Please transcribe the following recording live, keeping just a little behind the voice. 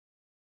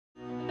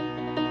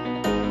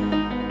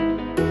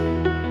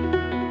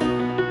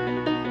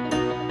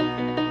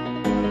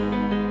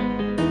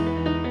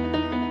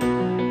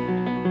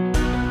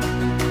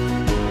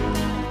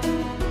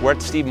We're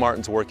at Steve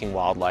Martin's Working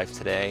Wildlife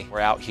today. We're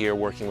out here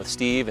working with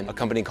Steve and a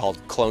company called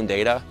Clone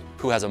Data,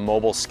 who has a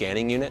mobile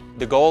scanning unit.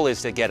 The goal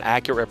is to get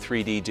accurate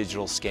 3D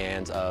digital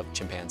scans of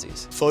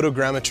chimpanzees.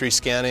 Photogrammetry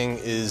scanning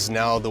is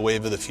now the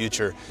wave of the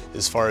future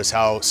as far as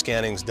how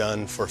scanning's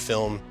done for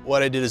film.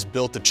 What I did is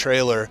built a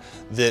trailer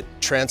that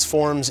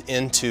transforms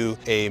into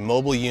a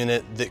mobile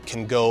unit that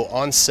can go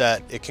on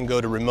set, it can go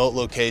to remote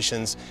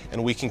locations,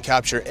 and we can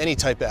capture any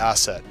type of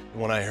asset.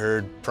 When I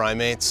heard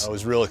primates, I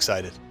was real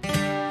excited.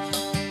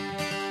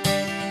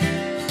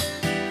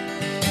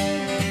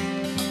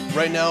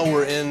 Right now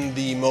we're in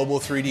the mobile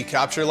 3D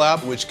capture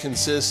lab, which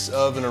consists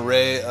of an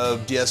array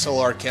of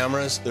DSLR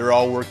cameras. They're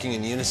all working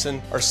in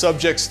unison. Our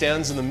subject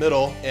stands in the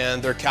middle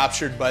and they're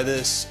captured by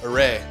this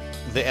array.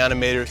 The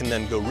animator can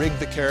then go rig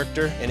the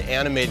character and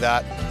animate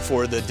that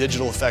for the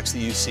digital effects that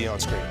you see on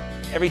screen.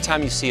 Every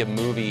time you see a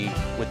movie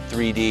with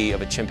 3D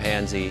of a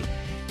chimpanzee,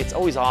 it's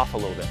always off a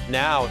little bit.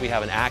 Now we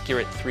have an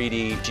accurate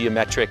 3D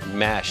geometric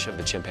mesh of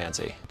the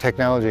chimpanzee.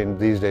 Technology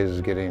these days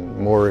is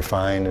getting more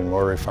refined and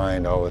more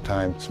refined all the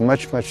time. It's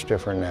much, much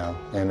different now.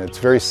 And it's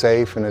very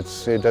safe and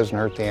it doesn't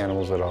hurt the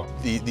animals at all.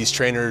 These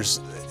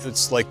trainers,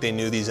 it's like they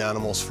knew these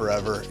animals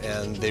forever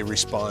and they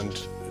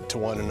respond to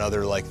one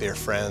another like they're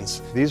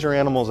friends. These are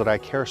animals that I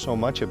care so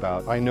much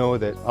about. I know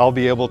that I'll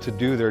be able to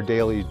do their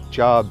daily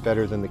job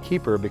better than the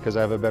keeper because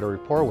I have a better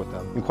rapport with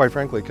them. And quite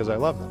frankly, because I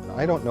love them.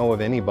 I don't know of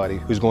anybody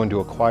who's going to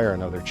acquire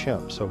another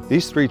chimp. So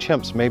these 3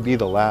 chimps may be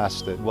the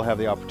last that will have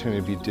the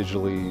opportunity to be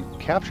digitally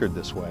captured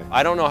this way.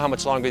 I don't know how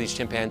much longer these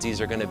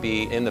chimpanzees are going to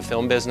be in the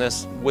film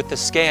business. With the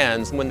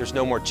scans, when there's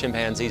no more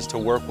chimpanzees to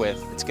work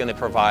with, it's going to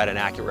provide an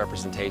accurate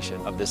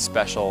representation of this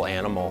special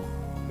animal.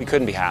 We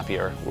couldn't be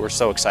happier. We're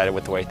so excited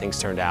with the way things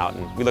turned out,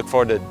 and we look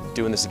forward to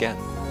doing this again.